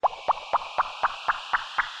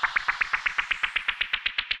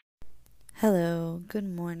Hello,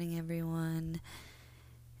 good morning, everyone.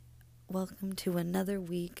 Welcome to another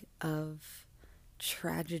week of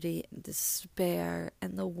tragedy and despair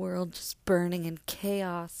and the world just burning in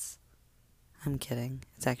chaos. I'm kidding.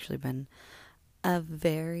 It's actually been a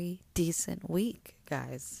very decent week,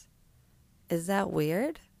 guys. Is that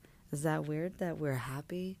weird? Is that weird that we're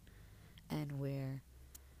happy and we're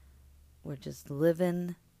just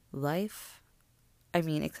living life? I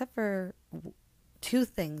mean, except for two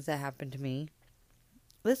things that happened to me.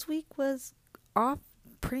 This week was off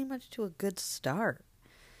pretty much to a good start.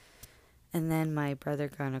 And then my brother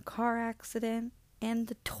got in a car accident and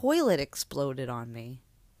the toilet exploded on me.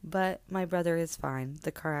 But my brother is fine.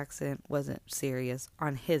 The car accident wasn't serious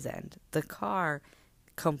on his end. The car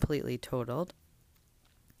completely totaled.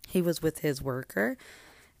 He was with his worker.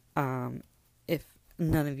 If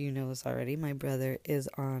none of you know this already, my brother is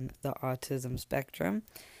on the autism spectrum.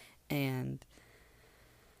 And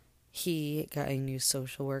he got a new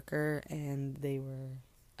social worker, and they were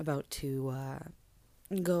about to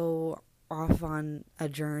go off on a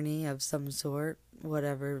journey of some sort,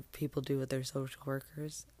 whatever people do with their social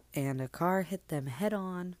workers, and a car hit them head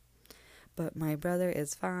on. But my brother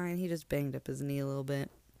is fine. He just banged up his knee a little bit.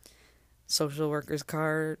 Social worker's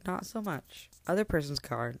car, not so much. Other person's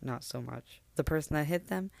car, not so much. The person that hit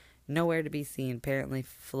them, nowhere to be seen, apparently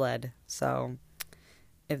fled. So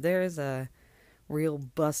if there is a real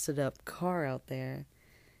busted up car out there,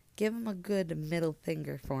 give him a good middle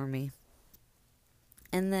finger for me.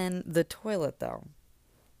 And then the toilet, though.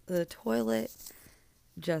 The toilet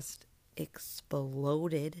just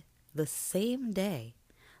exploded the same day.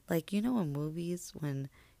 Like, you know in movies when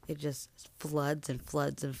it just floods and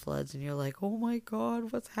floods and floods and you're like, oh my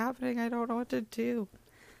god, what's happening? I don't know what to do.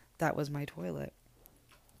 That was my toilet.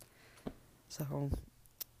 So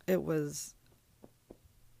it was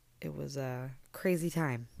a crazy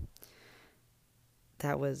time.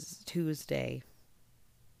 That was Tuesday.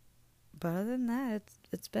 But other than that,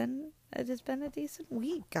 it's been a decent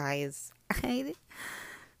week, guys. I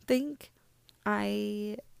think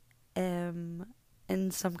I am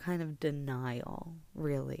in some kind of denial,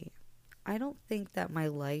 really. I don't think that my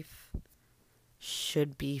life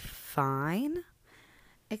should be fine,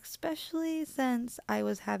 especially since I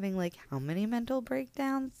was having like how many mental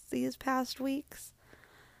breakdowns these past weeks,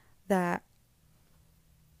 that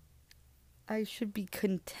I should be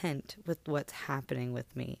content with what's happening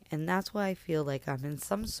with me. And that's why I feel like I'm in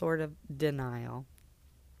some sort of denial.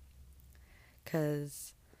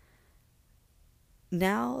 Because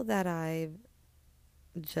now that I've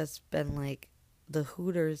just been like, the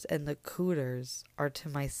hooters and the cooters are to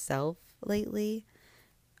myself lately,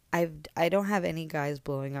 I don't have any guys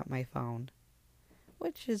blowing up my phone.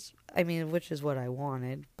 Which is what I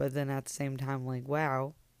wanted. But then at the same time, like,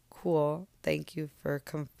 wow, cool. Thank you for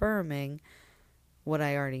confirming what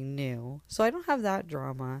I already knew. So I don't have that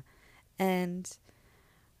drama. And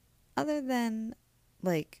other than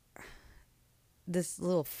like this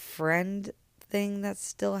little friend thing that's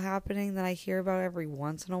still happening that I hear about every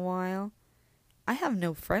once in a while, I have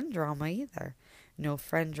no friend drama either. No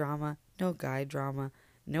friend drama, no guy drama,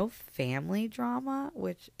 no family drama,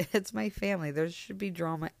 which it's my family. There should be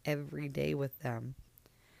drama every day with them.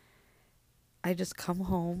 I just come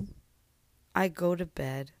home, I go to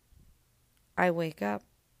bed, I wake up,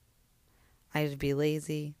 I just be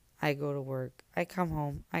lazy, I go to work, I come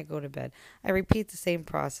home, I go to bed. I repeat the same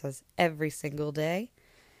process every single day.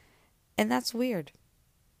 And that's weird.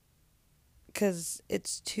 Because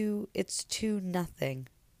it's too nothing.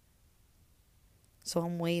 So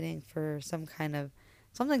I'm waiting for something's going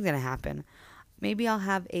to happen. Maybe I'll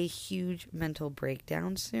have a huge mental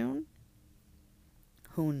breakdown soon.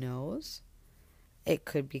 Who knows? It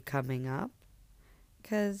could be coming up.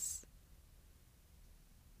 Because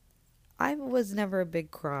I was never a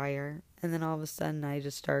big crier. And then all of a sudden I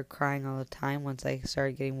just started crying all the time once I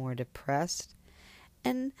started getting more depressed.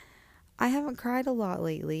 And I haven't cried a lot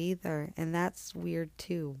lately either. And that's weird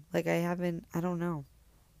too. Like I don't know.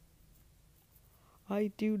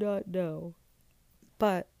 I do not know.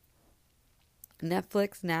 But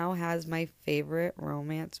Netflix now has my favorite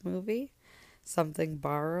romance movie, Something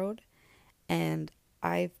Borrowed. And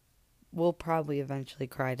I will probably eventually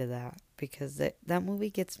cry to that. Because that movie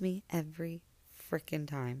gets me every freaking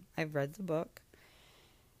time. I've read the book.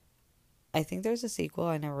 I think there's a sequel.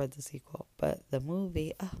 I never read the sequel. But the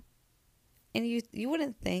movie... And you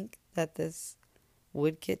wouldn't think that this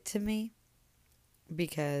would get to me.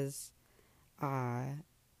 Because... the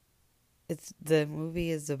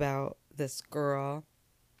movie is about this girl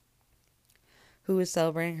who was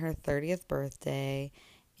celebrating her 30th birthday,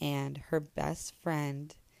 and her best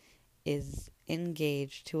friend is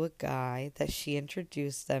engaged to a guy that she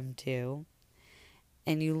introduced them to.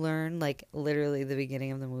 And you learn, like, literally the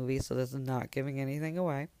beginning of the movie, so this is not giving anything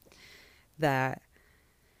away, that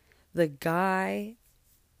the guy,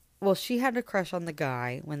 well, she had a crush on the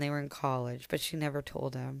guy when they were in college, but she never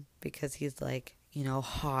told him because he's like,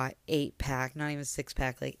 hot, 8-pack, not even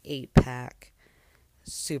 6-pack, like 8-pack,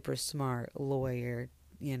 super smart lawyer,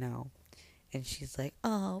 And she's like,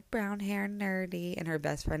 oh, brown hair nerdy. And her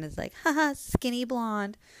best friend is like, haha, skinny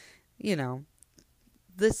blonde.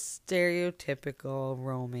 This stereotypical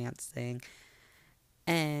romance thing.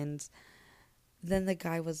 And then the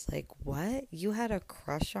guy was like, what? You had a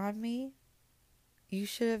crush on me? You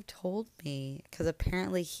should have told me. Because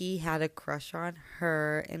apparently he had a crush on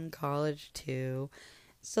her in college too.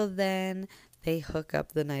 So then they hook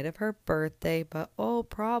up the night of her birthday. But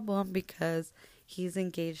problem, because he's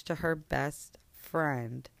engaged to her best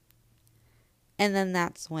friend. And then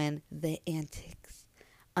that's when the antics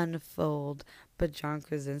unfold. But John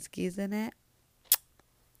Krasinski's in it.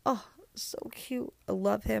 Oh, so cute. I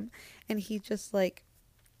love him. And he's like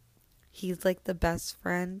the best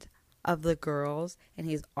friend of the girls. And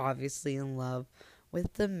he's obviously in love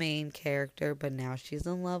with the main character. But now she's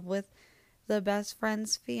in love with the best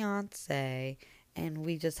friend's fiance. And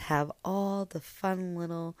we just have all the fun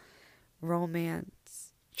little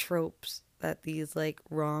romance tropes that these like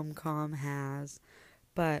rom-com has.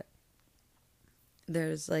 But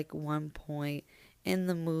there's like one point in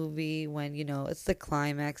the movie when, it's the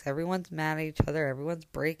climax. Everyone's mad at each other. Everyone's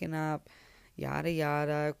breaking up. Yada,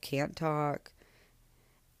 yada. Can't talk.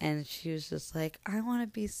 And she was just like, I want to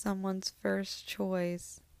be someone's first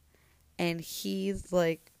choice. And he's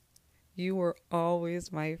like, you were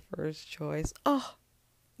always my first choice. Oh,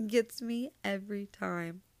 gets me every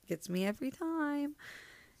time. Gets me every time.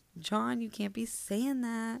 John, you can't be saying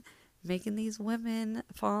that. Making these women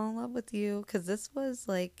fall in love with you. Because this was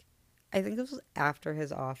like, I think this was after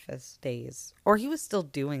his Office days. Or he was still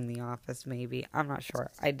doing The Office, maybe. I'm not sure.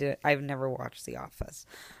 I've never watched The Office.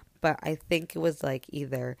 But I think it was like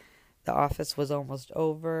either The Office was almost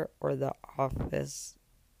over or The Office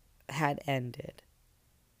had ended.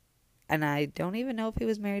 And I don't even know if he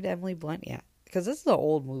was married to Emily Blunt yet. Because this is an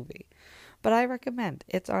old movie. But I recommend.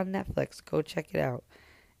 It's on Netflix. Go check it out.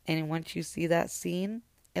 And once you see that scene,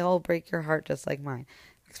 it'll break your heart just like mine.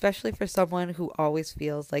 Especially for someone who always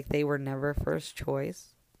feels like they were never first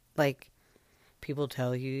choice. Like, people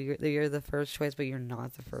tell you you're the first choice, but you're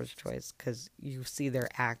not the first choice. Because you see their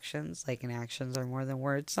actions. Like, and actions are more than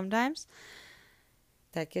words sometimes.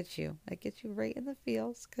 That gets you. That gets you right in the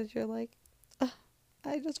feels. Because you're like,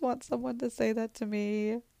 I just want someone to say that to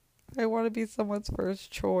me. I want to be someone's first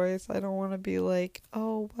choice. I don't want to be like,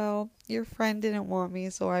 oh, well, your friend didn't want me,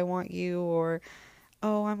 so I want you. Or,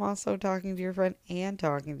 oh, I'm also talking to your friend and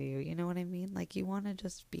talking to you. You know what I mean? Like, you want to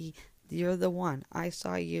just be, you're the one. I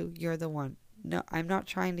saw you. You're the one. No, I'm not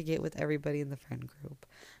trying to get with everybody in the friend group.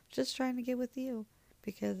 I'm just trying to get with you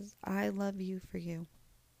because I love you for you.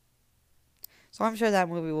 So I'm sure that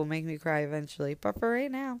movie will make me cry eventually. But for right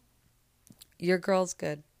now, your girl's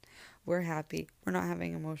good. We're happy. We're not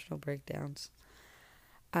having emotional breakdowns.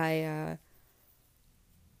 I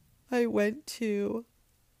went to...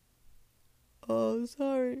 Oh,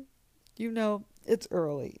 sorry. It's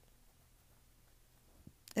early.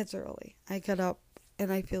 It's early. I got up,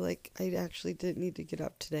 and I feel like I actually didn't need to get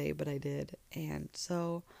up today, but I did. And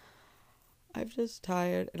so, I'm just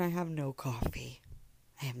tired, and I have no coffee.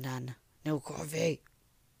 I have none. No coffee.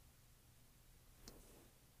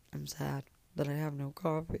 I'm sad that I have no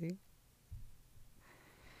coffee.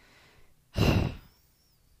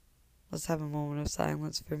 Let's have a moment of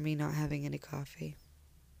silence for me not having any coffee.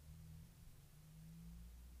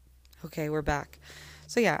 Okay, we're back.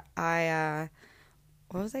 So yeah,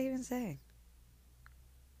 what was I even saying?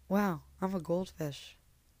 Wow, I'm a goldfish.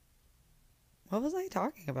 What was I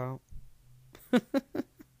talking about?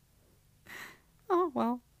 Oh,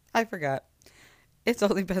 well, I forgot. It's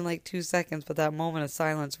only been like 2 seconds, but that moment of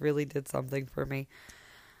silence really did something for me.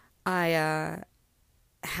 I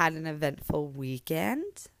had an eventful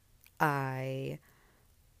weekend. I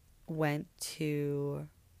went to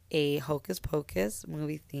a Hocus Pocus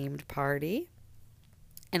movie themed party,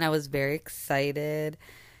 and I was very excited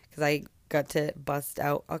because I got to bust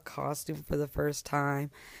out a costume for the first time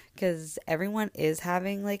because everyone is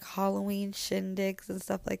having like Halloween shindigs and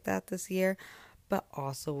stuff like that this year, but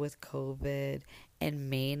also with COVID and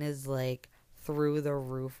Maine is like through the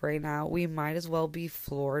roof right now. We might as well be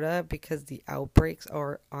Florida because the outbreaks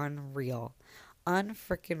are unreal.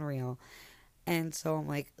 Unfreaking real. And so I'm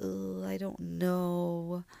like, I don't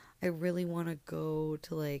know. I really want to go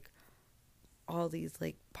to like all these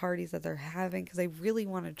like parties that they're having because I really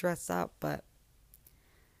want to dress up, but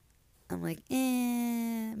I'm like,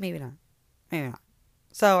 maybe not. Maybe not.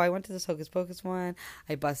 So I went to this Hocus Pocus one.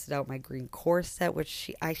 I busted out my green corset,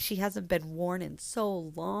 which she hasn't been worn in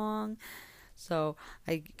so long. So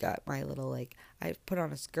I got my little like I put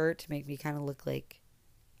on a skirt to make me kind of look like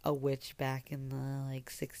a witch back in the like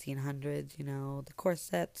 1600s, you know, the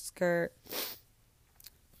corset skirt.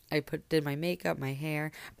 I did my makeup, my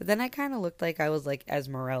hair, but then I kind of looked like I was like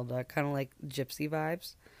Esmeralda, kind of like gypsy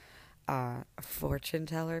vibes. A fortune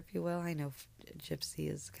teller, if you will. I know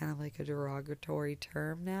gypsy is kind of like a derogatory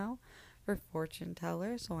term now for fortune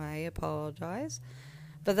teller, so I apologize.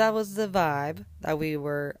 But that was the vibe that we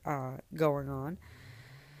were going on.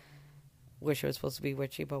 Wish it was supposed to be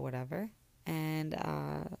witchy, but whatever. And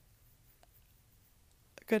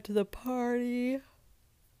got to the party.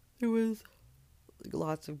 There was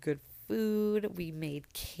lots of good food. We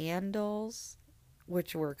made candles,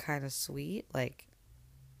 which were kind of sweet. Like,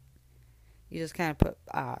 you just kind of put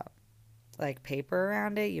like paper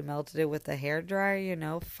around it. You melted it with a hairdryer, you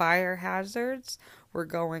know. Fire hazards were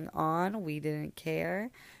going on. We didn't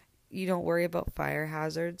care. You don't worry about fire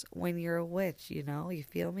hazards when you're a witch, you know. You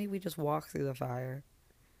feel me? We just walk through the fire.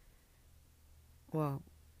 Well,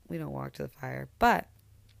 we don't walk to the fire. But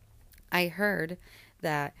I heard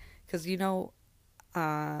that, because, you know,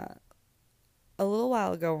 a little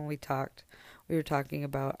while ago when we were talking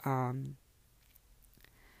about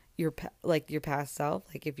your past self,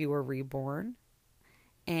 like if you were reborn,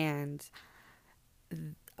 and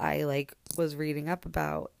I like was reading up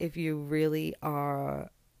about if you really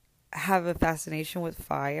have a fascination with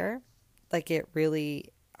fire, like it really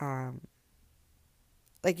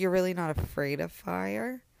like you're really not afraid of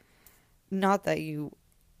fire. Not that you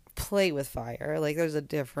play with fire, like there's a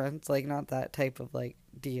difference, like not that type of like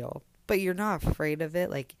deal, but you're not afraid of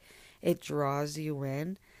it, like it draws you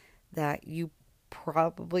in, that you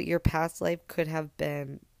probably your past life could have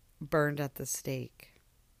been burned at the stake.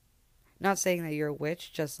 Not saying that you're a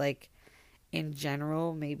witch, just like in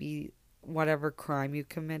general, maybe whatever crime you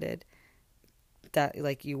committed, that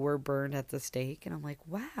like you were burned at the stake. And I'm like,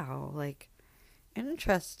 wow, like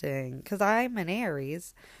interesting, because I'm an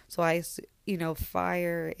Aries, so you know,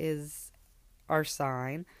 fire is our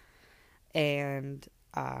sign, and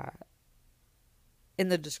in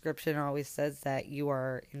the description it always says that you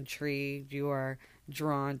are intrigued, you are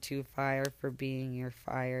drawn to fire for being your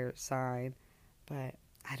fire sign. But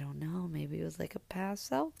I don't know, maybe it was like a past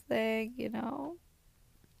self thing, you know?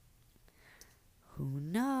 Who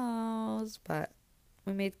knows? But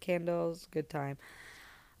we made candles, good time.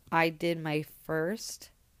 I did my first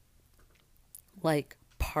like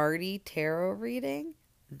party tarot reading.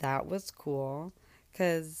 That was cool.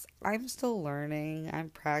 Because I'm still learning. I'm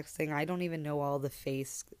practicing. I don't even know all the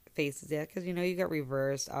faces yet. Because, you know, you got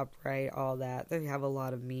reverse, upright, all that. They have a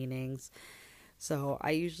lot of meanings. So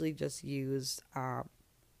I usually just use, I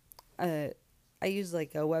use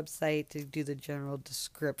like a website to do the general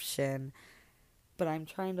description. But I'm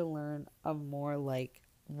trying to learn a more like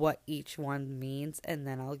what each one means. And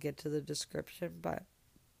then I'll get to the description. But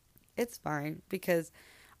it's fine because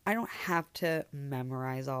I don't have to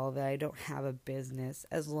memorize all of it. I don't have a business,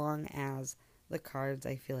 as long as the cards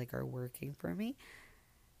I feel like are working for me.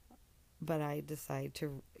 But I decide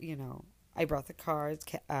to, you know, I brought the cards.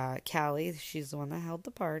 Callie, she's the one that held the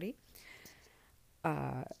party.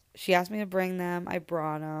 She asked me to bring them. I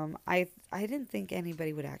brought them. I didn't think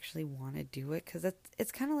anybody would actually want to do it, because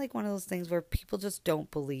it's kind of like one of those things where people just don't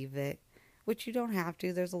believe it, which you don't have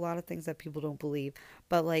to. There's a lot of things that people don't believe.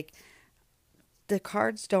 But like, the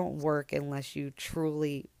cards don't work unless you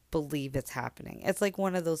truly believe it's happening. It's like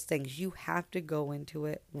one of those things. You have to go into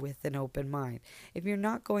it with an open mind. If you're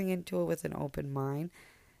not going into it with an open mind,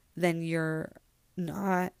 then you're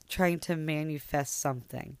not trying to manifest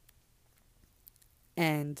something.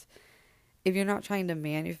 And if you're not trying to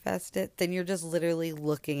manifest it, then you're just literally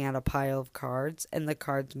looking at a pile of cards, and the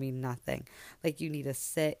cards mean nothing. Like, you need to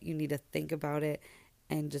sit, you need to think about it,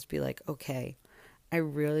 and just be like, okay, I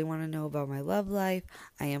really want to know about my love life.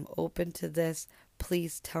 I am open to this.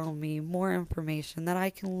 Please tell me more information that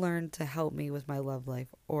I can learn to help me with my love life,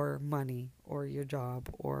 or money, or your job,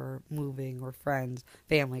 or moving, or friends,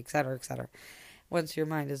 family, etc., etc. Once your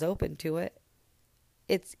mind is open to it,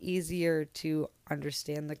 it's easier to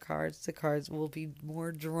understand the cards. The cards will be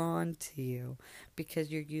more drawn to you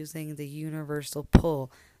because you're using the universal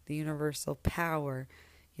pull, the universal power.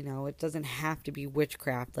 You know, it doesn't have to be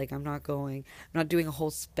witchcraft. Like, I'm not doing a whole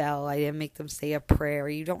spell. I didn't make them say a prayer.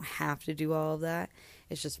 You don't have to do all of that.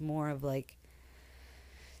 It's just more of like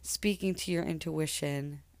speaking to your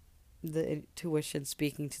intuition the intuition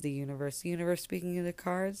speaking to the universe speaking to the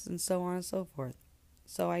cards, and so on and so forth.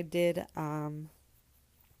 So I did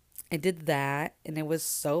that, and it was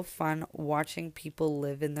so fun watching people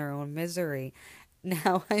live in their own misery.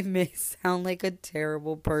 Now, I may sound like a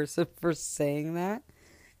terrible person for saying that,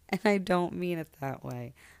 and I don't mean it that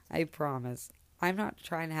way. I promise. I'm not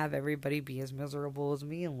trying to have everybody be as miserable as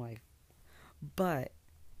me in life. But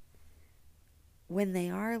when they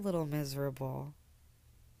are a little miserable,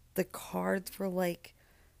 the cards were like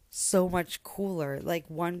so much cooler. Like,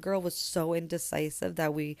 one girl was so indecisive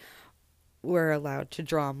that we were allowed to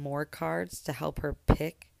draw more cards to help her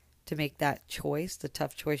pick, to make that choice, the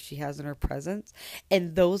tough choice she has in her presence.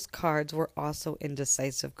 And those cards were also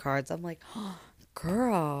indecisive cards. I'm like, oh,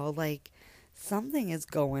 girl, like, something is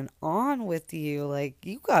going on with you. Like,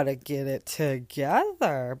 you gotta get it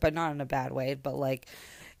together. But not in a bad way, but like,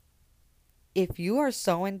 if you are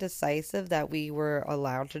so indecisive that we were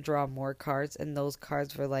allowed to draw more cards and those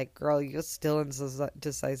cards were like, girl, you're still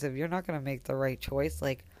indecisive, you're not going to make the right choice.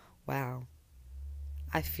 Like, wow,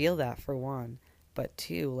 I feel that for one. But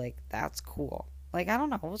two, like, that's cool. Like, I don't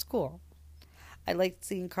know, it was cool. I liked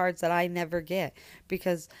seeing cards that I never get,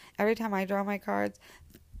 because every time I draw my cards,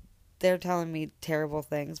 they're telling me terrible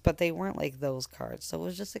things, but they weren't like those cards. So it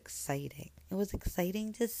was just exciting. It was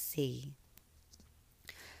exciting to see.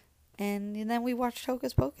 And then we watched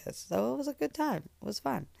Hocus Pocus. So it was a good time. It was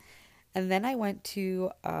fun. And then I went to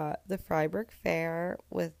the Freiburg Fair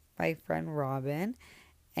with my friend Robin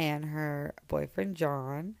and her boyfriend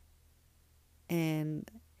John. And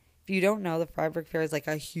if you don't know, the Freiburg Fair is like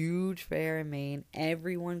a huge fair in Maine.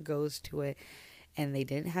 Everyone goes to it. And they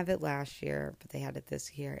didn't have it last year, but they had it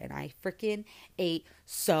this year. And I freaking ate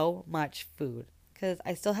so much food, because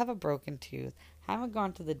I still have a broken tooth. Haven't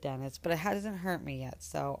gone to the dentist, but it hasn't hurt me yet.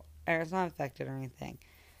 So it's not infected or anything.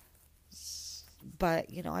 But,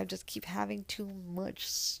 I just keep having too much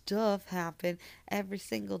stuff happen every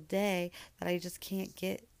single day that I just can't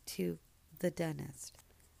get to the dentist.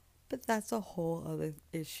 But that's a whole other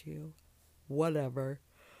issue. Whatever.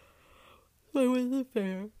 I went to the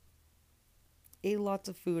fair. Ate lots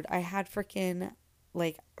of food. I had freaking,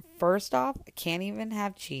 like, first off, I can't even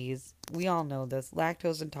have cheese. We all know this.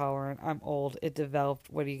 Lactose intolerant. I'm old. It developed.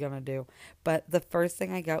 What are you going to do? But the first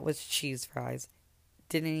thing I got was cheese fries.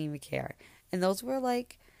 Didn't even care. And those were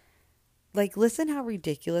like, listen how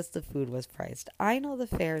ridiculous the food was priced. I know the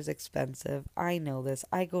fair is expensive. I know this.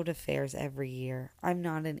 I go to fairs every year. I'm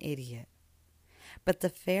not an idiot. But the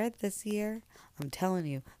fair this year, I'm telling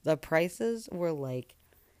you, the prices were like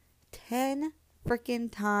 10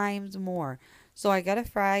 freaking times more. So I got a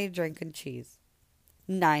fry, drink, and cheese.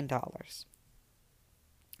 $9.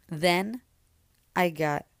 Then I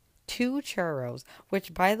got 2 churros,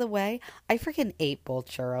 which, by the way, I freaking ate both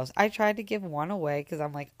churros. I tried to give one away because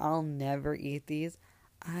I'm like, I'll never eat these.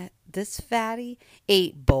 This fatty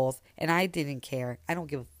ate both, and I didn't care. I don't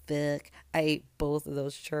give a fuck. I ate both of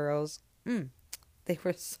those churros. They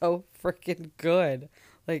were so freaking good.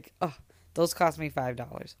 Like, oh, those cost me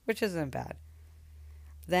 $5, which isn't bad.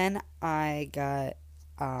 Then I got,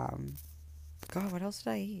 God, what else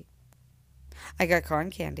did I eat? I got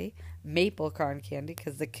cotton candy, maple cotton candy,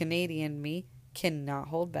 because the Canadian me cannot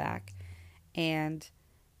hold back. And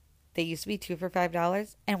they used to be 2 for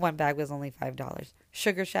 $5, and one bag was only $5.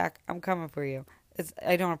 Sugar Shack, I'm coming for you.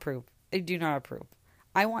 I don't approve. I do not approve.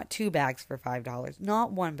 I want 2 bags for $5,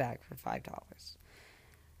 not one bag for $5.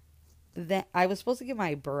 Then I was supposed to give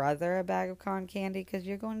my brother a bag of cotton candy, because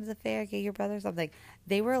you're going to the fair, get your brother something.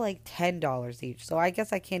 They were like $10 each, so I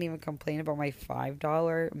guess I can't even complain about my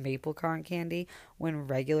 $5 maple cotton candy when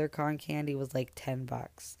regular cotton candy was like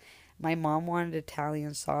 $10. My mom wanted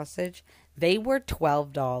Italian sausage. They were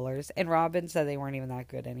 $12, and Robin said they weren't even that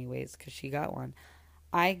good anyways, because she got one.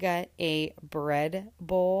 I got a bread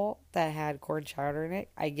bowl that had corn chowder in it.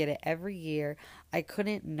 I get it every year. I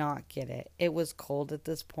couldn't not get it. It was cold at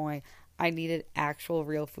this point. I needed actual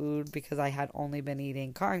real food because I had only been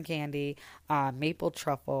eating cotton candy, maple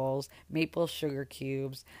truffles, maple sugar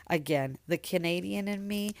cubes. Again, the Canadian in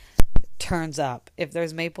me turns up. If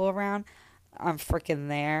there's maple around, I'm freaking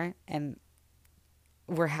there, and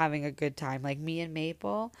we're having a good time. Like, me and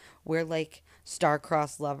Maple, we're like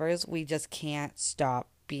star-crossed lovers. We just can't stop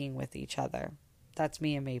being with each other. That's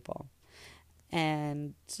me and Maple.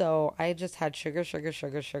 And so I just had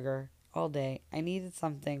sugar all day. I needed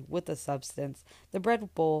something with a substance. The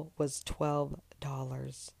bread bowl was $12.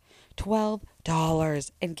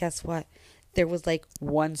 $12. And guess what? There was like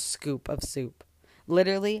 1 scoop of soup.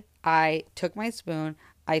 Literally, I took my spoon.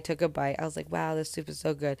 I took a bite. I was like, wow, this soup is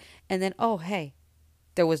so good. And then, oh, hey,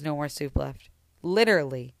 there was no more soup left.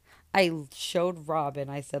 Literally. I showed Robin,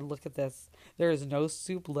 I said, look at this. There is no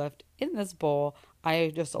soup left in this bowl.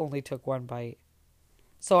 I just only took one bite.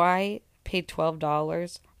 So I paid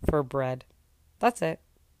 $12 for bread. That's it.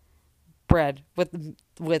 Bread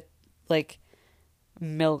with like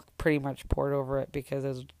milk pretty much poured over it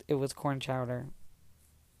because it was corn chowder.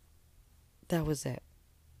 That was it.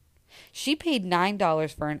 She paid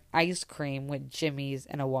 $9 for an ice cream with Jimmy's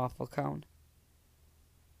and a waffle cone.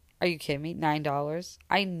 Are you kidding me? $9?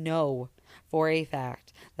 I know for a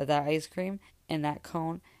fact that ice cream and that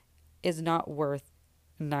cone is not worth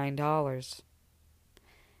 $9.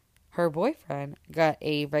 Her boyfriend got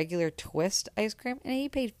a regular twist ice cream and he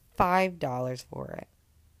paid $5 for it.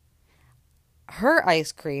 Her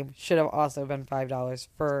ice cream should have also been $5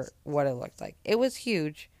 for what it looked like. It was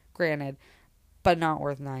huge, granted, but not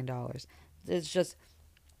worth $9. It's just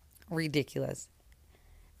ridiculous.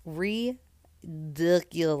 Ridiculous.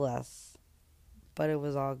 But it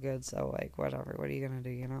was all good, so like whatever. What are you gonna do,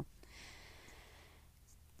 you know?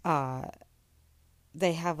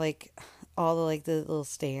 They have like all the like the little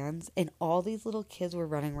stands, and all these little kids were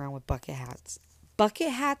running around with bucket hats. Bucket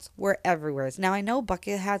hats were everywhere. Now I know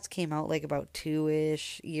bucket hats came out like about 3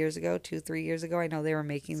 years ago. I know they were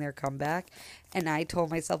making their comeback, and I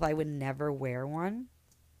told myself I would never wear one.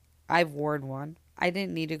 I've worn one. I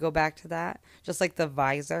didn't need to go back to that. Just like the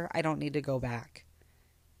visor, I don't need to go back.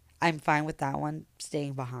 I'm fine with that one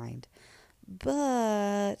staying behind.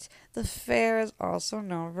 But the fair is also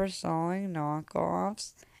known for selling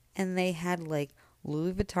knockoffs, and they had like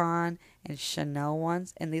Louis Vuitton and Chanel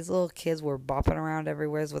ones, and these little kids were bopping around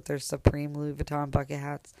everywhere with their Supreme Louis Vuitton bucket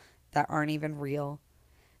hats that aren't even real.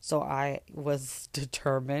 So I was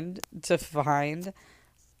determined to find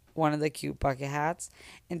one of the cute bucket hats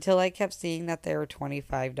until I kept seeing that they were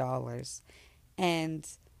 $25. And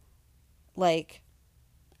like,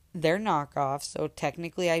 they're knockoffs, so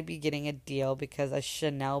technically I'd be getting a deal because a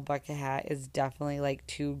Chanel bucket hat is definitely like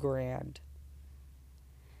 $2,000.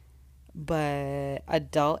 But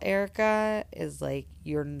adult Erica is like,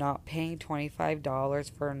 you're not paying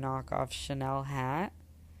 $25 for a knockoff Chanel hat.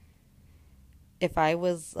 If I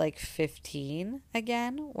was like 15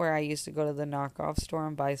 again, where I used to go to the knockoff store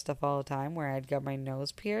and buy stuff all the time, where I'd got my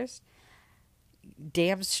nose pierced,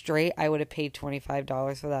 damn straight I would have paid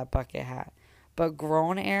 $25 for that bucket hat. But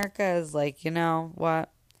grown Erica is like, you know what?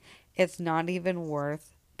 It's not even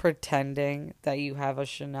worth pretending that you have a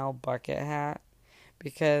Chanel bucket hat,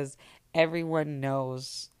 because everyone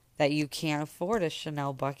knows that you can't afford a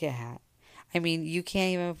Chanel bucket hat. I mean, you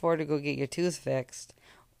can't even afford to go get your tooth fixed.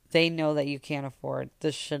 They know that you can't afford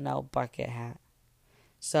the Chanel bucket hat.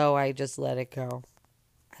 So I just let it go.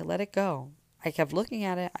 I let it go. I kept looking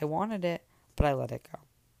at it. I wanted it, but I let it go.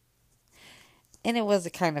 And it was a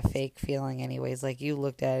kind of fake feeling anyways. Like, you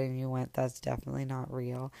looked at it and you went, that's definitely not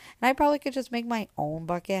real. And I probably could just make my own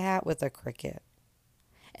bucket hat with a cricket.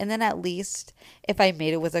 And then at least if I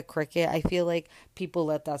made it with a cricket, I feel like people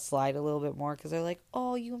let that slide a little bit more because they're like,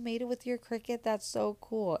 oh, you made it with your cricket? That's so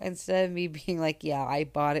cool. Instead of me being like, yeah, I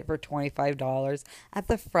bought it for $25 at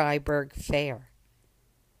the Freiburg Fair.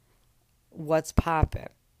 What's poppin'?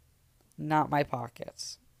 Not my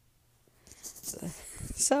pockets.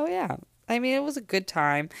 So, yeah. I mean, it was a good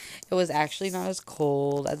time. It was actually not as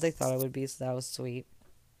cold as I thought it would be, so that was sweet.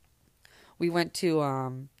 We went to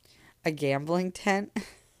a gambling tent.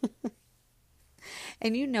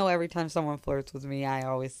 And you know, every time someone flirts with me, I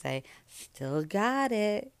always say, still got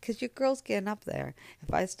it. Because your girl's getting up there.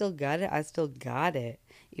 If I still got it, I still got it.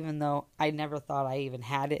 Even though I never thought I even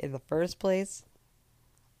had it in the first place.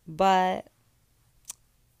 But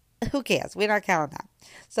who cares? We're not counting that.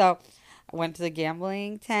 So I went to the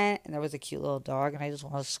gambling tent, and there was a cute little dog, and I just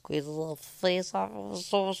want to squeeze his little face off. It was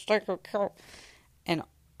so stinking cute. And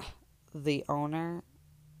the owner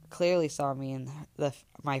clearly saw me and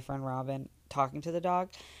my friend Robin talking to the dog.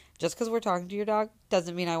 Just because we're talking to your dog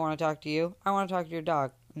doesn't mean I want to talk to you. I want to talk to your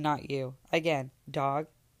dog, not you. Again, dog,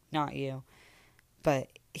 not you. But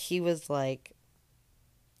he was like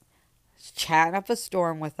chatting up a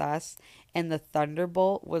storm with us, and the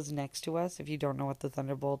Thunderbolt was next to us. If you don't know what the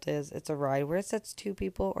Thunderbolt is, it's a ride where it sets two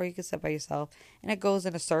people, or you can sit by yourself, and it goes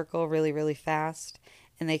in a circle really, really fast,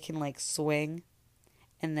 and they can like swing,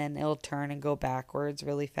 and then it'll turn and go backwards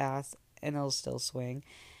really fast, and it'll still swing.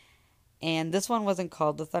 And this one wasn't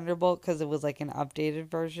called the Thunderbolt because it was like an updated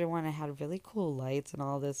version one. It had really cool lights and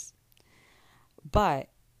all this. But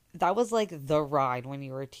that was like the ride when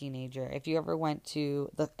you were a teenager. If you ever went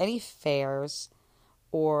to any fairs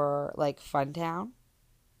or like Funtown,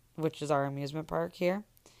 which is our amusement park here,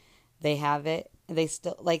 they have it. They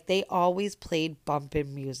still, like, they always played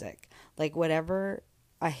bumpin' music. Like, whatever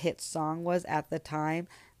a hit song was at the time,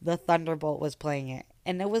 the Thunderbolt was playing it.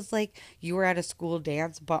 And it was like you were at a school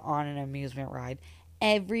dance, but on an amusement ride.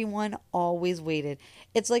 Everyone always waited.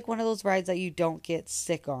 It's like one of those rides that you don't get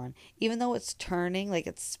sick on. Even though it's turning, like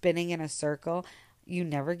it's spinning in a circle, you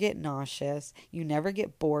never get nauseous. You never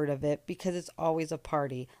get bored of it because it's always a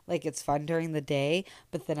party. Like it's fun during the day,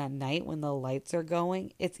 but then at night when the lights are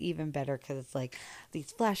going, it's even better because it's like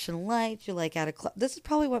these flashing lights. You're like at a club. This is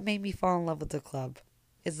probably what made me fall in love with the club,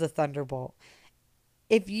 is the Thunderbolt.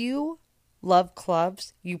 If you love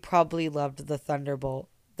clubs, you probably loved the Thunderbolt.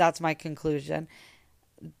 That's my conclusion.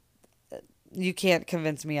 You can't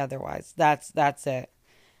convince me otherwise. That's it.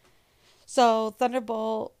 So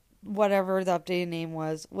Thunderbolt, whatever the updated name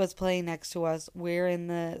was playing next to us. We're in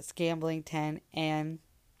the scambling tent, and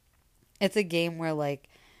it's a game where like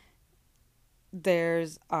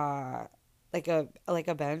there's like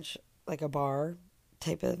a bench, like a bar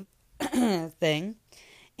type of thing,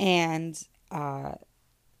 and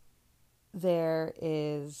there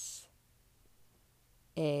is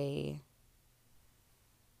a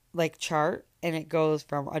like chart, and it goes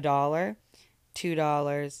from $1, $2, $5,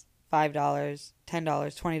 $10,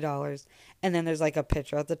 $20, and then there's like a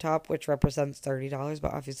picture at the top which represents $30,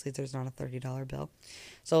 but obviously there's not a $30 bill.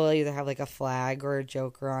 So it'll either have like a flag or a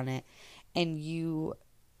joker on it, and you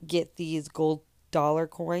get these gold dollar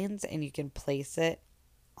coins and you can place it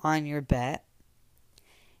on your bet,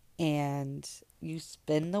 and you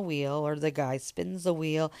spin the wheel, or the guy spins the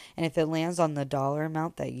wheel, and if it lands on the dollar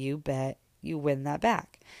amount that you bet, you win that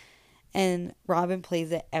back. And Robin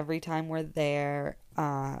plays it every time we're there.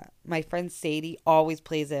 My friend Sadie always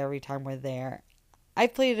plays it every time we're there.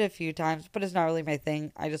 I've played it a few times, but it's not really my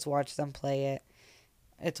thing. I just watch them play it.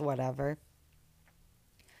 It's whatever.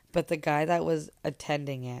 But the guy that was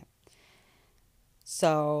attending it,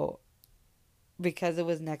 so because it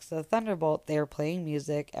was next to the Thunderbolt, they were playing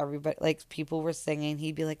music. Everybody, like people were singing.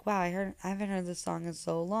 He'd be like, "Wow, I haven't heard this song in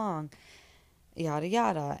so long." Yada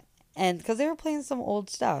yada, and because they were playing some old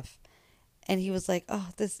stuff. And he was like, "Oh,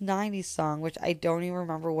 this 90s song," which I don't even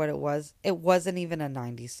remember what it was. It wasn't even a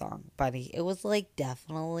 90s song, buddy. It was like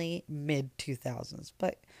definitely mid 2000s.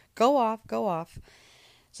 But go off, go off.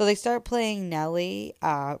 So they start playing Nelly,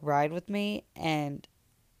 Ride With Me, and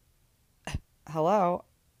hello.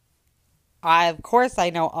 Of course I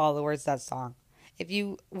know all the words to that song. If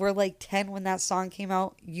you were like 10 when that song came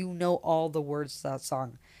out, you know all the words to that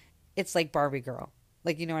song. It's like Barbie Girl.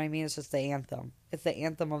 Like, you know what I mean? It's just the anthem. It's the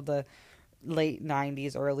anthem of the late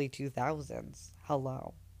 90s, early 2000s.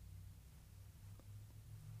 Hello.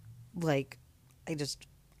 Like, I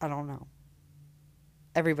don't know.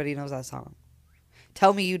 Everybody knows that song.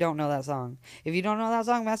 Tell me you don't know that song. If you don't know that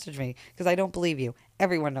song, message me, because I don't believe you.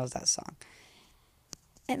 Everyone knows that song.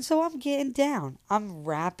 And so I'm getting down. I'm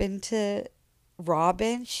rapping to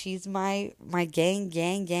Robin. She's my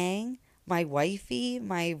gang. My wifey,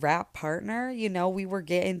 my rap partner. You know, we were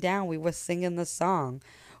getting down. We were singing the song.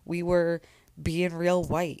 We were being real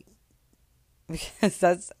white. Because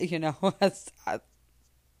that's, you know,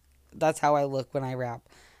 that's how I look when I rap.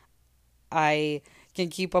 I can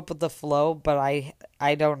keep up with the flow, but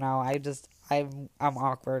I don't know. I'm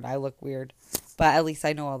awkward. I look weird. But at least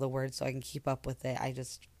I know all the words so I can keep up with it.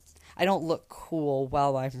 I don't look cool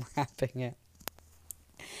while I'm rapping it.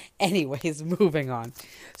 Anyways, moving on.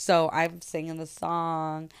 So I'm singing the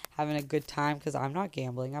song, having a good time because I'm not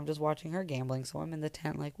gambling. I'm just watching her gambling. So I'm in the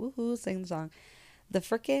tent like, woohoo, sing the song. The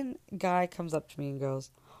freaking guy comes up to me and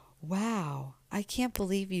goes, "Wow, I can't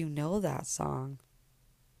believe you know that song."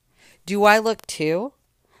 Do I look too?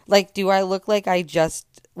 Like, do I look like I just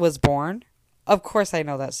was born? Of course I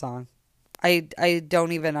know that song. I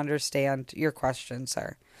don't even understand your question,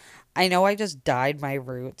 sir. I know I just dyed my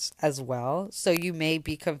roots as well, so you may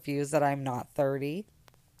be confused that I'm not 30,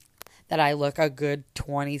 that I look a good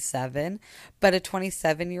 27, but a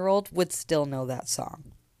 27-year-old would still know that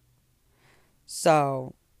song.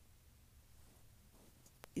 So,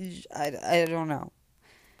 I don't know.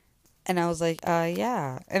 And I was like,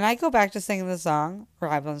 yeah. And I go back to singing the song, or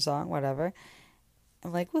I'm on the song, whatever.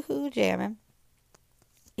 I'm like, woohoo, jamming.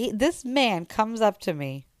 This man comes up to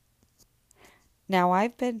me. Now,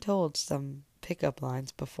 I've been told some pickup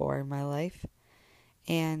lines before in my life,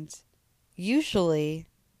 and usually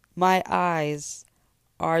my eyes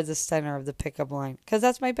are the center of the pickup line, because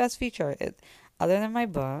that's my best feature. Other than my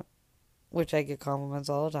butt, which I get compliments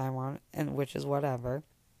all the time on, and which is whatever,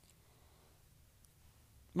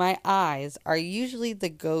 my eyes are usually the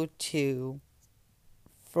go-to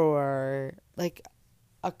for, like,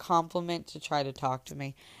 a compliment to try to talk to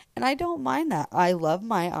me. And I don't mind that. I love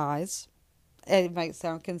my eyes. It might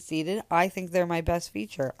sound conceited. I think they're my best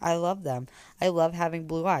feature. I love them. I love having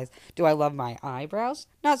blue eyes. Do I love my eyebrows?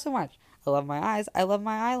 Not so much. I love my eyes. I love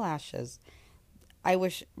my eyelashes. I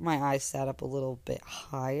wish my eyes sat up a little bit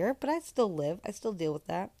higher, but I still live. I still deal with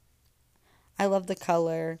that. I love the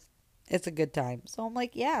color. It's a good time. So I'm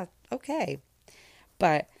like, yeah, okay.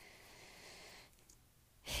 But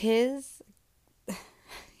he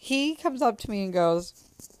comes up to me and goes,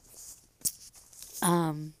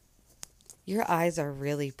 your eyes are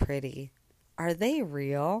really pretty. Are they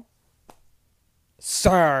real?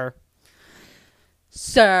 Sir.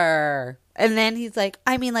 Sir. And then he's like,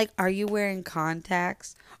 I mean, like, are you wearing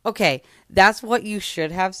contacts? Okay, that's what you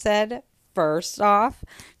should have said first off.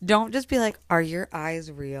 Don't just be like, are your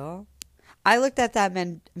eyes real? I looked at that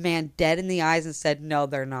man dead in the eyes and said, no,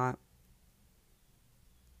 they're not.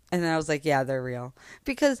 And then I was like, yeah, they're real.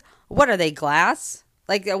 Because what are they, glass?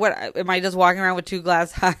 Like, what, am I just walking around with two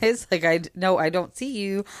glass eyes? Like, no, I don't see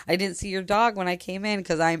you. I didn't see your dog when I came in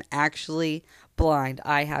because I'm actually blind.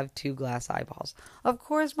 I have two glass eyeballs. Of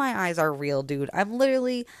course my eyes are real, dude. I'm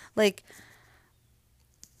literally, like,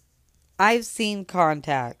 I've seen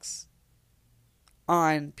contacts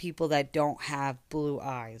on people that don't have blue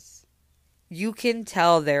eyes. You can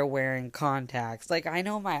tell they're wearing contacts. Like, I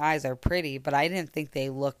know my eyes are pretty, but I didn't think they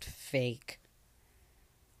looked fake.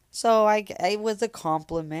 So it was a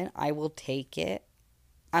compliment. I will take it.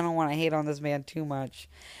 I don't want to hate on this man too much.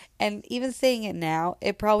 And even saying it now,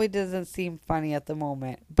 it probably doesn't seem funny at the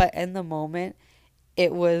moment. But in the moment,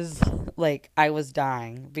 it was like I was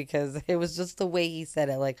dying because it was just the way he said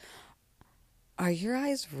it. Like, are your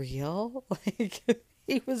eyes real? Like,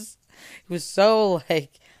 he was so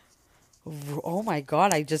like, oh my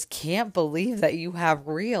God, I just can't believe that you have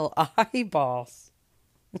real eyeballs.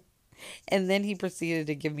 And then he proceeded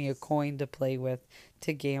to give me a coin to play with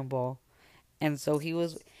to gamble. And so he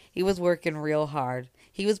was working real hard.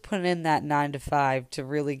 He was putting in that 9 to 5 to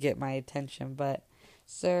really get my attention. But,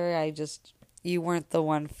 sir, you weren't the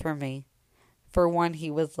one for me. For one, he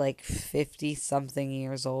was like 50-something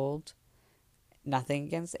years old. Nothing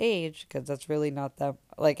against age, because that's really not that,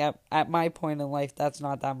 like, at my point in life, that's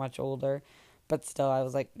not that much older. But still, I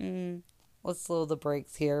was like, let's slow the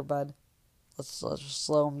brakes here, bud. Let's just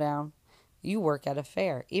slow him down. You work at a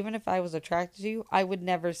fair. Even if I was attracted to you, I would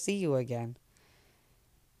never see you again.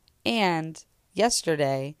 And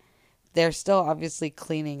yesterday, they're still obviously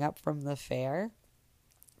cleaning up from the fair,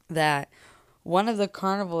 that one of the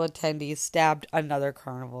carnival attendees stabbed another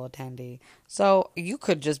carnival attendee. So you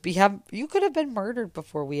could have been murdered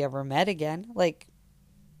before we ever met again. Like,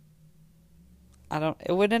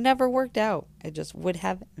 it would have never worked out. It just would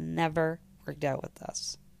have never worked out with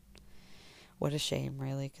us. What a shame,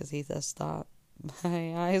 really, because he just thought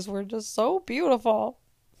my eyes were just so beautiful.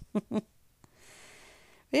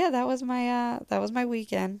 Yeah, that was my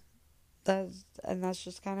weekend. That's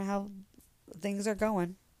just kind of how things are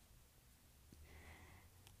going.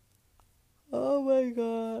 Oh my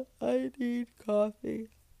God, I need coffee.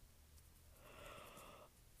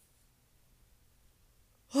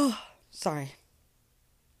 Oh, sorry.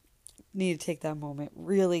 Need to take that moment.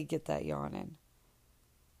 Really get that yawn in.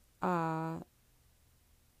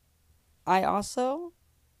 I also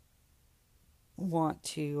want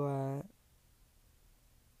to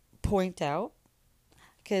point out,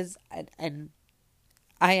 because and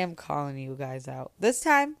I am calling you guys out. This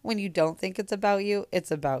time, when you don't think it's about you,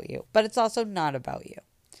 it's about you. But it's also not about you.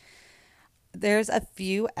 There's a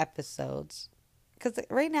few episodes, because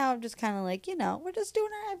right now I'm just kind of like, we're just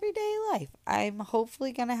doing our everyday life. I'm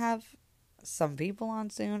hopefully going to have some people on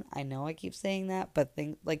soon. I know I keep saying that, but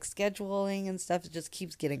things like scheduling and stuff just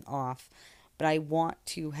keeps getting off. But I want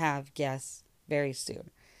to have guests very soon.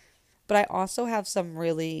 But I also have some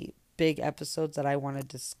really big episodes that I want to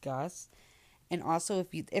discuss. And also,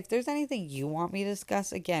 if there's anything you want me to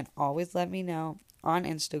discuss, again, always let me know on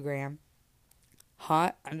Instagram,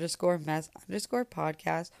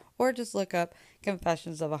 hot_mess_podcast, or just look up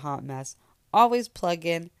Confessions of a Hot Mess. Always plug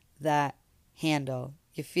in that handle.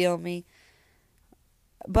 You feel me?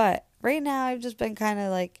 But right now, I've just been kind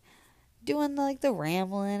of like doing the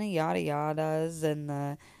rambling and yada yadas,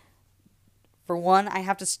 and for one, I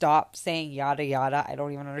have to stop saying yada yada. I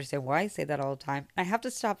don't even understand why I say that all the time. I have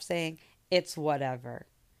to stop saying it's whatever.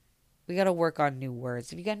 We got to work on new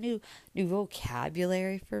words. If you got new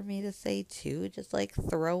vocabulary for me to say too, just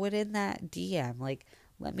throw it in that DM.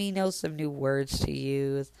 Let me know some new words to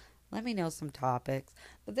use. Let me know some topics.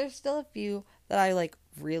 But there's still a few that I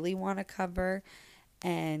really want to cover,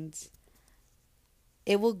 and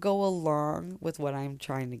it will go along with what I'm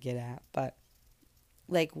trying to get at. But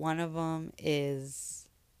one of them is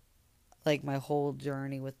like my whole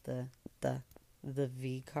journey with the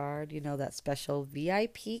V card, that special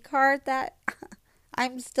VIP card that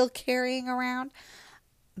I'm still carrying around.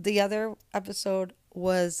 The other episode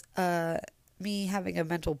was me having a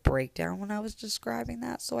mental breakdown when I was describing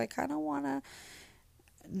that, so I kind of want to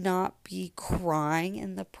not be crying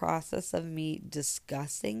in the process of me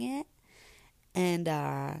discussing it. And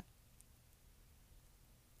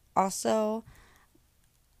also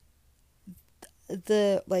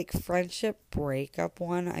the like friendship breakup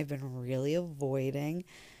one I've been really avoiding,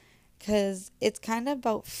 because it's kind of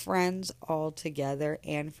about friends all together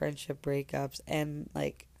and friendship breakups, and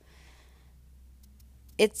like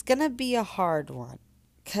it's gonna be a hard one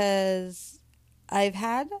because I've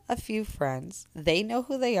had a few friends. They know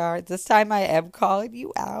who they are. This time I am calling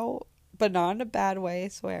you out, but not in a bad way, I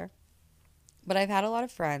swear. But I've had a lot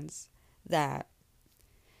of friends that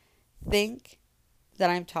think that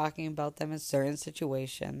I'm talking about them in certain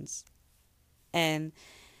situations, and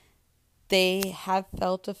they have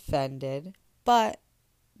felt offended, but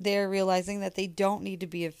they're realizing that they don't need to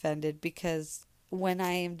be offended because when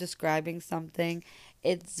I am describing something,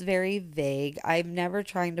 it's very vague. I'm never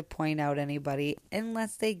trying to point out anybody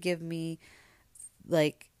unless they give me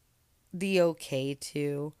like the okay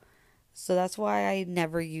to. So that's why I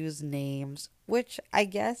never use names, which I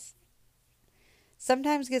guess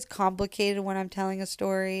sometimes gets complicated when I'm telling a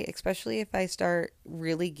story, especially if I start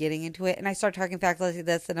really getting into it and I start talking facts like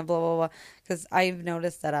this and a blah, blah, blah. Because I've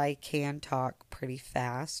noticed that I can talk pretty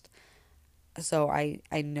fast. So I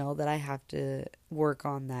know that I have to work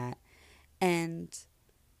on that. And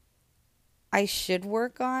I should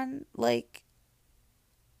work on like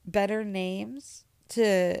better names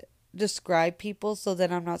to describe people so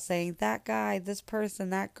that I'm not saying that guy, this person,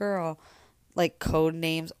 that girl, like code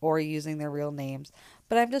names or using their real names.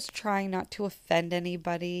 But I'm just trying not to offend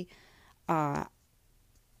anybody. Uh,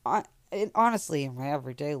 honestly, in my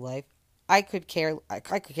everyday life, I could care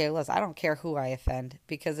less. I don't care who I offend,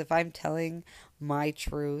 because if I'm telling my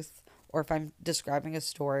truth or if I'm describing a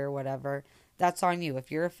story or whatever, that's on you.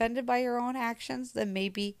 If you're offended by your own actions, then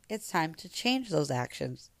maybe it's time to change those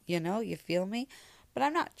actions. You feel me? But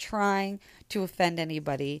I'm not trying to offend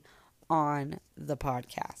anybody on the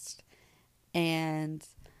podcast. And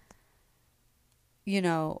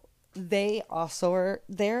they also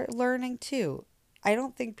they're learning too. I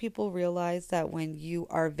don't think people realize that when you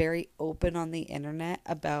are very open on the internet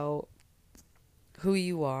about who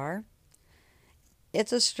you are,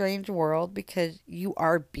 it's a strange world because you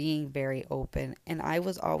are being very open. And I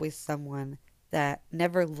was always someone that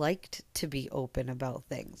never liked to be open about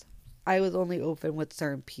things. I was only open with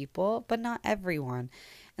certain people, but not everyone.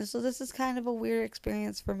 And so this is kind of a weird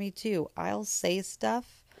experience for me too. I'll say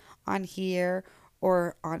stuff on here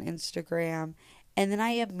or on Instagram, and then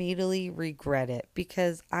I immediately regret it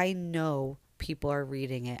because I know people are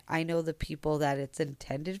reading it. I know the people that it's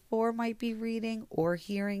intended for might be reading or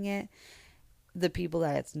hearing it. The people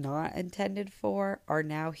that it's not intended for are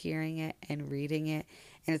now hearing it and reading it.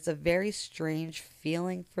 And it's a very strange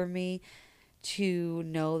feeling for me to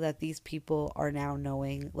know that these people are now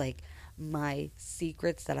knowing like my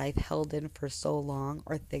secrets that I've held in for so long,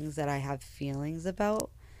 or things that I have feelings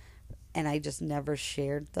about and I just never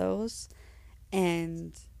shared those.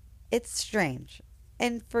 And it's strange.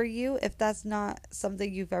 And for you, if that's not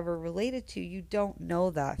something you've ever related to, you don't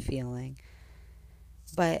know that feeling.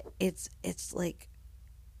 But it's like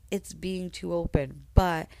it's being too open.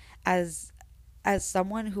 But as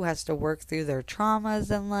someone who has to work through their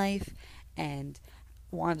traumas in life and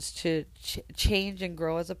wants to change and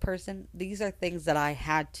grow as a person, these are things that I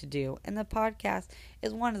had to do. And the podcast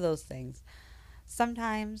is one of those things.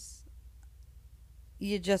 Sometimes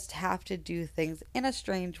you just have to do things in a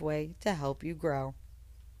strange way to help you grow.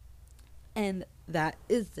 And that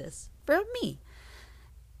is this for me.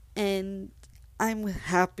 And I'm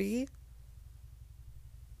happy.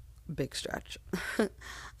 Big stretch.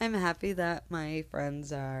 I'm happy that my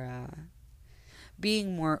friends are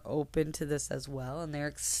being more open to this as well, and they're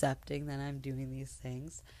accepting that I'm doing these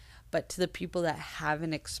things. But to the people that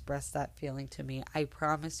haven't expressed that feeling to me, I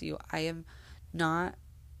promise you, I am not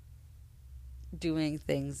doing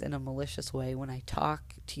things in a malicious way when I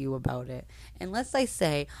talk to you about it. Unless I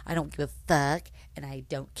say, I don't give a fuck and I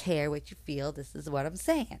don't care what you feel, this is what I'm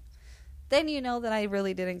saying. Then you know that I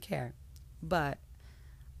really didn't care. But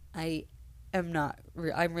I am not,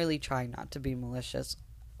 I'm really trying not to be malicious.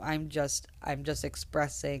 I'm just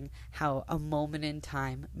expressing how a moment in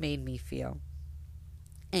time made me feel.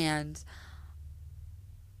 And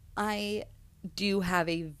I do have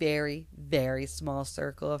a very, very small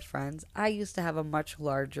circle of friends. I used to have a much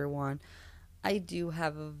larger one. I do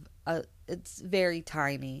have it's very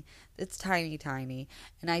tiny. It's tiny, tiny.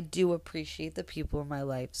 And I do appreciate the people in my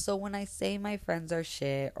life. So when I say my friends are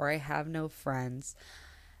shit or I have no friends,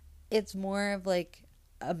 it's more of like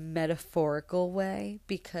a metaphorical way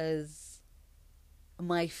because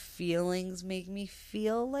my feelings make me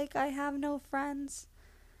feel like I have no friends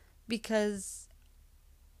because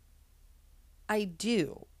I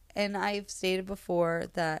do. And I've stated before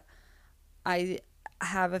that I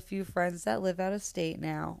have a few friends that live out of state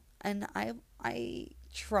now, and I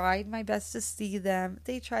tried my best to see them.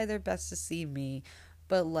 They try their best to see me,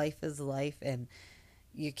 but life is life, and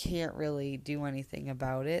you can't really do anything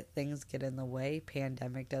about it. Things get in the way.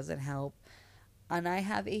 Pandemic doesn't help, and I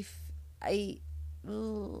have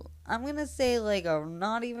I'm gonna say like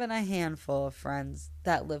not even a handful of friends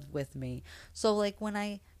that live with me. So like when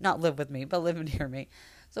I not live with me, but live near me.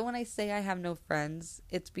 So when I say I have no friends,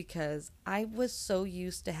 it's because I was so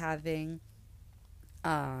used to having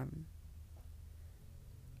oh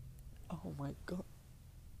my god.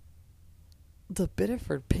 The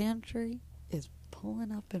Biddeford pantry is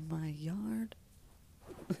pulling up in my yard.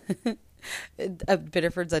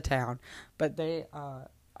 Biddeford's a town, but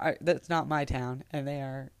that's not my town, and they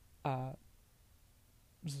are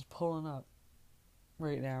just pulling up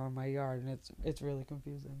right now in my yard, and it's really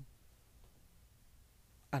confusing.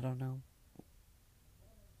 I don't know.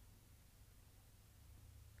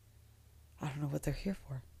 I don't know what they're here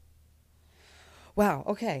for. Wow.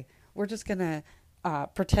 Okay, we're just gonna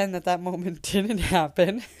pretend that moment didn't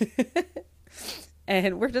happen,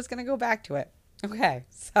 and we're just gonna go back to it. Okay.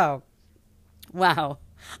 So, wow.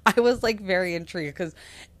 I was like very intrigued because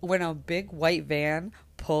when a big white van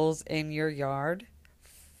pulls in your yard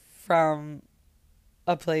from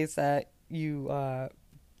a place that you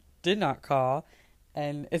did not call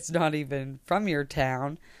and it's not even from your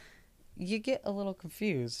town, you get a little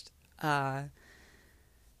confused.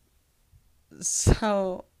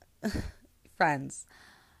 So, friends,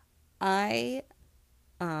 I,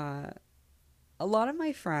 a lot of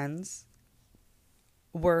my friends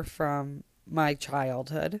were from my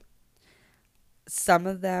childhood. Some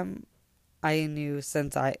of them I knew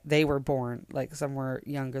since they were born. Like some were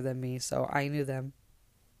younger than me, so I knew them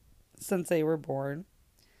since they were born.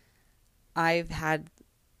 I've had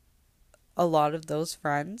a lot of those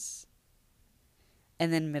friends.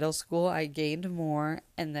 And then middle school I gained more,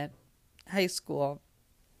 and then high school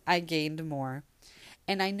I gained more.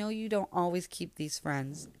 And I know you don't always keep these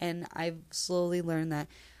friends, and I've slowly learned that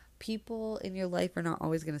people in your life are not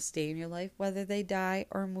always going to stay in your life, whether they die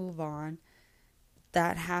or move on.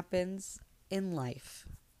 That happens in life,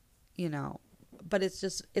 you know. But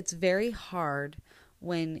it's very hard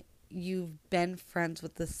when you've been friends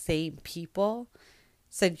with the same people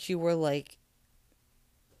since you were like,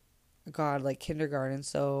 God, like kindergarten,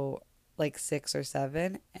 so like 6 or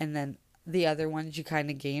 7. And then the other ones you kind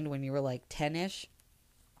of gained when you were like 10-ish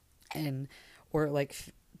and or like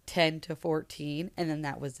 10 to 14, and then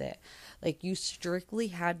that was it. Like you strictly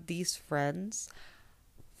had these friends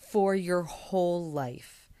for your whole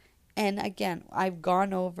life. And again, I've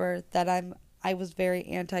gone over that I was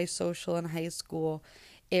very antisocial in high school.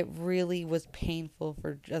 It really was painful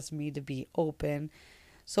for just me to be open.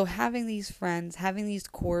 So having these friends, having these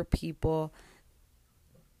core people,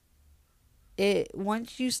 it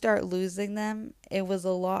once you start losing them, it was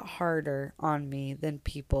a lot harder on me than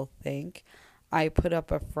people think. I put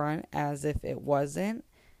up a front as if it wasn't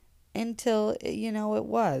until it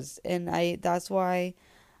was. And that's why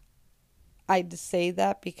I say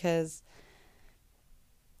that, because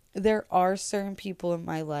there are certain people in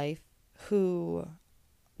my life who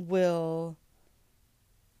will,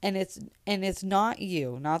 and it's not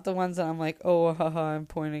you, not the ones that I'm like, oh, haha, I'm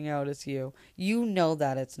pointing out it's you. You know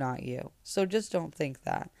that it's not you. So just don't think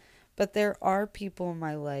that. But there are people in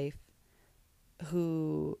my life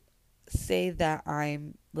who say that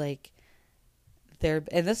I'm like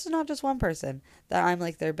and this is not just one person, that I'm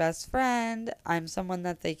like their best friend, I'm someone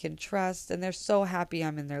that they can trust, and they're so happy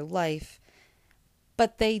I'm in their life,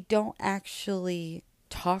 but they don't actually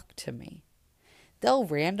talk to me. They'll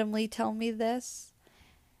randomly tell me this,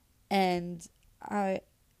 and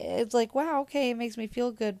it's like, wow, okay, it makes me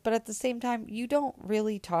feel good, but at the same time, you don't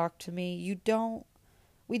really talk to me,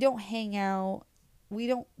 we don't hang out,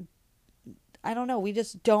 I don't know, we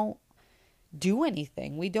just don't do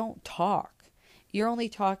anything, we don't talk. You're only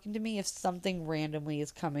talking to me if something randomly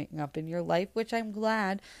is coming up in your life, which I'm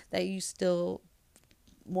glad that you still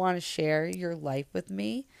want to share your life with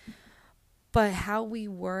me. But how we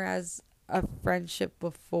were as a friendship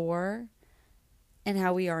before and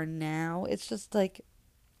how we are now, it's just like,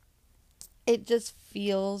 it just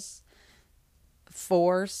feels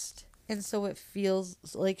forced And so it feels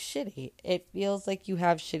like shitty. It feels like you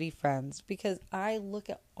have shitty friends, because I look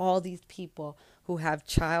at all these people who have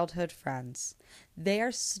childhood friends. They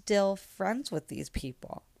are still friends with these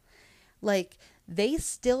people. Like, they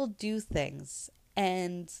still do things,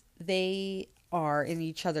 and they are in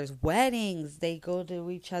each other's weddings. They go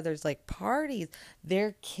to each other's like parties.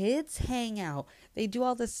 Their kids hang out. They do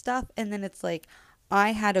all this stuff. And then it's like,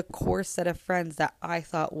 I had a core set of friends that I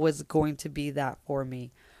thought was going to be that for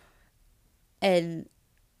me. And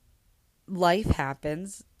life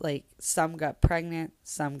happens. Like, some got pregnant,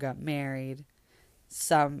 some got married,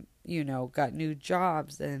 some, got new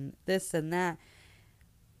jobs and this and that.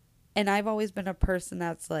 And I've always been a person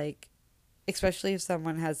that's like, especially if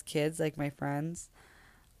someone has kids, like my friends,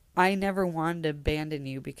 I never wanted to abandon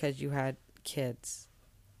you because you had kids.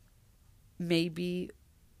 Maybe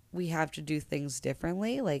we have to do things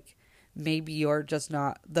differently. Like, maybe you're just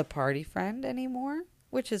not the party friend anymore,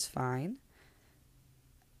 which is fine.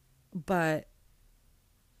 But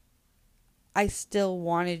I still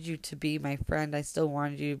wanted you to be my friend. I still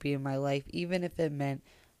wanted you to be in my life, even if it meant,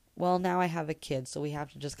 well, now I have a kid, so we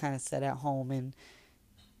have to just kind of sit at home and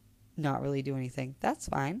not really do anything. That's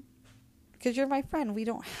fine, because you're my friend. We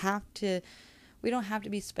don't have to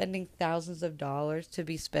be spending thousands of dollars to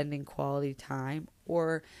be spending quality time.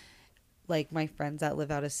 Or like my friends that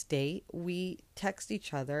live out of state, we text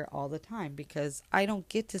each other all the time because I don't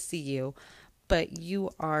get to see you, but you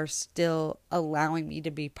are still allowing me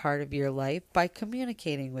to be part of your life by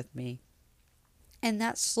communicating with me. And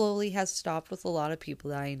that slowly has stopped with a lot of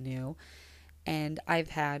people that I knew. And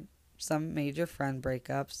I've had some major friend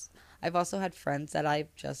breakups. I've also had friends that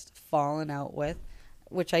I've just fallen out with,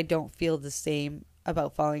 which I don't feel the same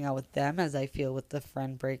about falling out with them as I feel with the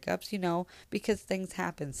friend breakups, because things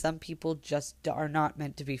happen. Some people just are not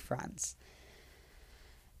meant to be friends.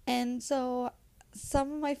 And so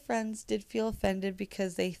some of my friends did feel offended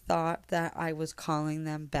because they thought that I was calling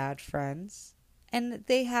them bad friends. And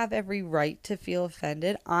they have every right to feel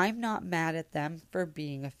offended. I'm not mad at them for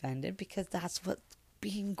being offended, because that's what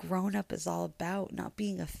being grown up is all about. Not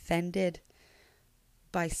being offended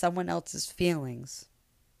by someone else's feelings.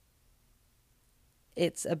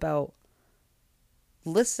 It's about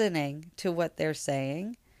listening to what they're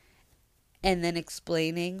saying and then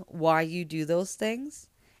explaining why you do those things.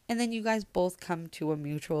 And then you guys both come to a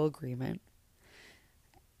mutual agreement.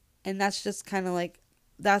 And that's just kind of like,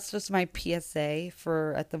 that's just my PSA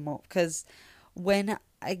for at the moment. Because when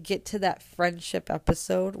I get to that friendship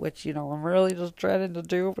episode, which, I'm really just dreading to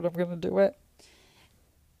do, but I'm going to do it.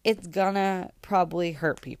 It's going to probably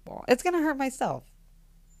hurt people. It's going to hurt myself.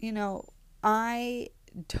 I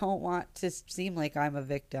don't want to seem like I'm a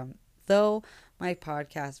victim. Though my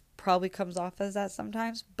podcast probably comes off as that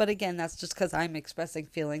sometimes. But again, that's just because I'm expressing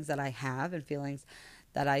feelings that I have and feelings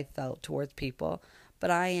that I felt towards people. But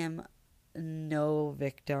I am no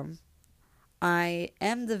victim. I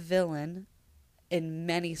am the villain in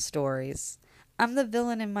many stories. I'm the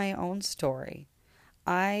villain in my own story.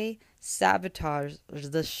 I sabotage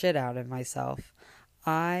the shit out of myself.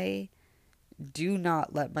 I do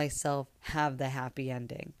not let myself have the happy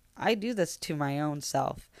ending. I do this to my own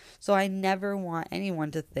self. So I never want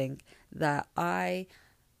anyone to think that I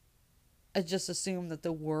just assume that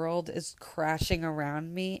the world is crashing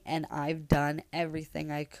around me and I've done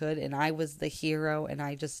everything I could and I was the hero and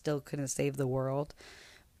I just still couldn't save the world.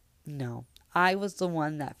 No. I was the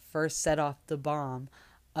one that first set off the bomb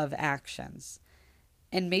of actions.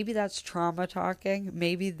 And maybe that's trauma talking.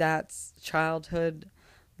 Maybe that's childhood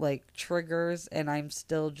triggers, and I'm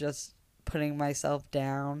still just putting myself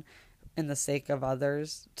down in the sake of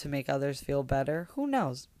others to make others feel better. Who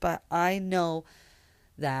knows? But I know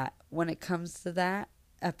that when it comes to that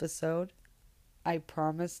episode, I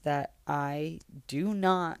promise that I do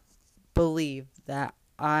not believe that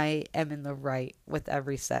I am in the right with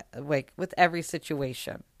every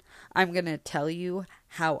situation. I'm going to tell you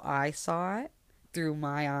how I saw it through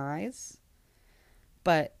my eyes.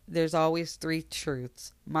 But there's always three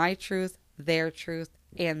truths. My truth, their truth,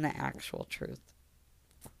 and the actual truth.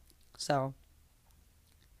 So,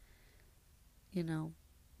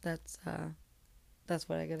 that's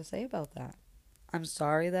what I got to say about that. I'm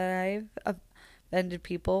sorry that I've offended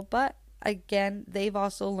people, but again, they've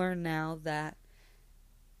also learned now that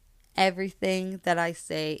everything that I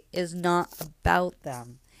say is not about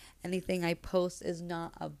them. Anything I post is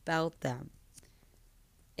not about them.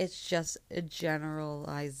 It's just a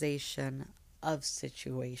generalization of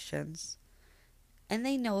situations. And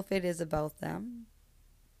they know if it is about them.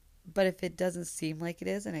 But if it doesn't seem like it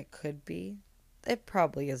is, and it could be, it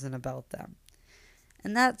probably isn't about them.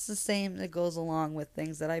 And that's the same that goes along with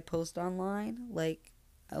things that I post online. Like,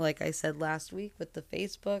 like I said last week with the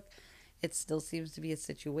Facebook, it still seems to be a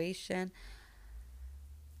situation.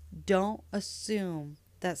 Don't assume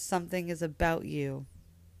that something is about you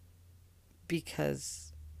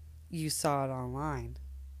because you saw it online.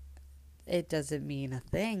 It doesn't mean a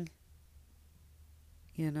thing.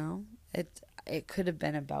 You know? It could have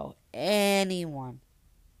been about anyone.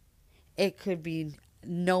 It could be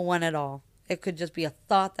no one at all. It could just be a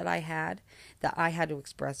thought that I had to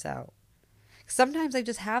express out. Sometimes I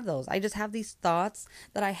just have those. I just have these thoughts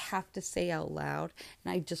that I have to say out loud,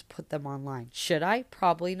 and I just put them online. Should I?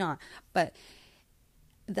 Probably not. But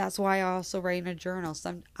that's why I also write in a journal.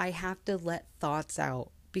 I have to let thoughts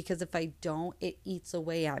out, because if I don't, it eats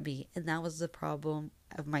away at me. And that was the problem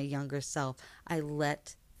of my younger self. I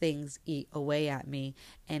let things eat away at me,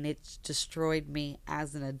 and it's destroyed me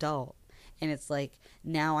as an adult. And it's like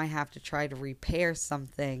now I have to try to repair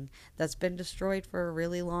something that's been destroyed for a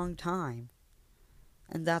really long time.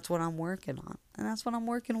 And that's what I'm working on. And that's what I'm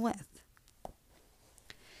working with.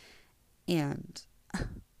 And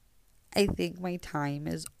I think my time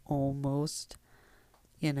is almost,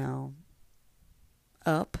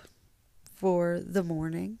 up for the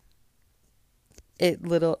morning.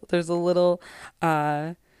 There's a little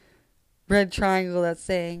red triangle that's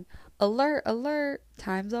saying, alert, alert,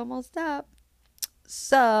 time's almost up.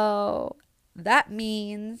 So that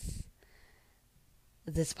means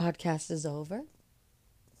this podcast is over.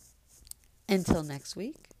 Until next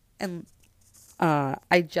week. And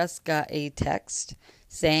I just got a text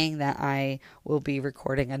saying that I will be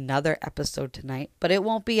recording another episode tonight, but it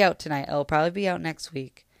won't be out tonight. It'll probably be out next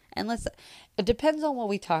week. Unless it depends on what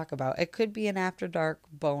we talk about. It could be an After Dark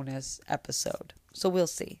bonus episode. So we'll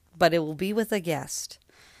see. But it will be with a guest.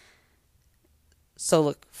 So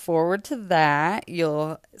look forward to that.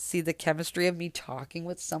 You'll see the chemistry of me talking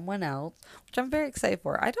with someone else, which I'm very excited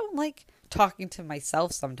for. I don't like talking to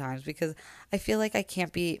myself sometimes because I feel like I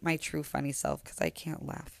can't be my true funny self because I can't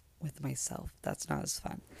laugh with myself. That's not as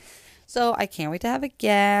fun. So I can't wait to have a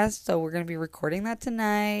guest. So we're going to be recording that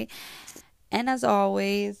tonight. And as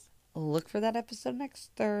always, look for that episode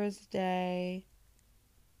next Thursday.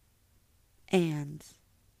 And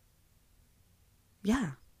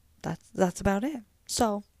yeah, that's about it.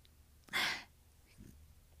 So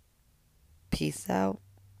peace out.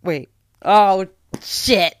 Wait. Oh,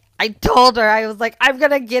 shit. I told her, I was like, I'm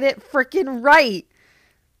going to get it freaking right.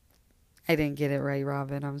 I didn't get it right,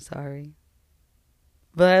 Robin. I'm sorry.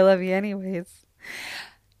 But I love you anyways.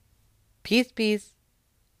 Peace, peace.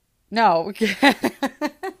 No.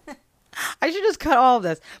 I should just cut all of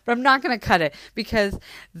this. But I'm not going to cut it because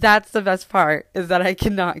that's the best part is that I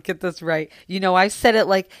cannot get this right. I've said it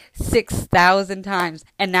like 6,000 times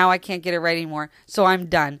and now I can't get it right anymore. So I'm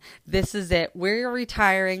done. This is it. We're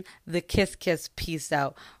retiring the kiss, kiss, peace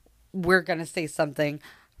out. We're going to say something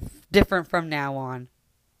different from now on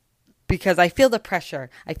because I feel the pressure.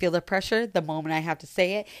 The moment I have to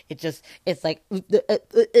say it. It's like,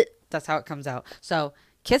 that's how it comes out. So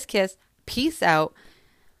kiss, kiss, peace out.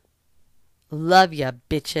 Love ya,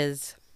 bitches.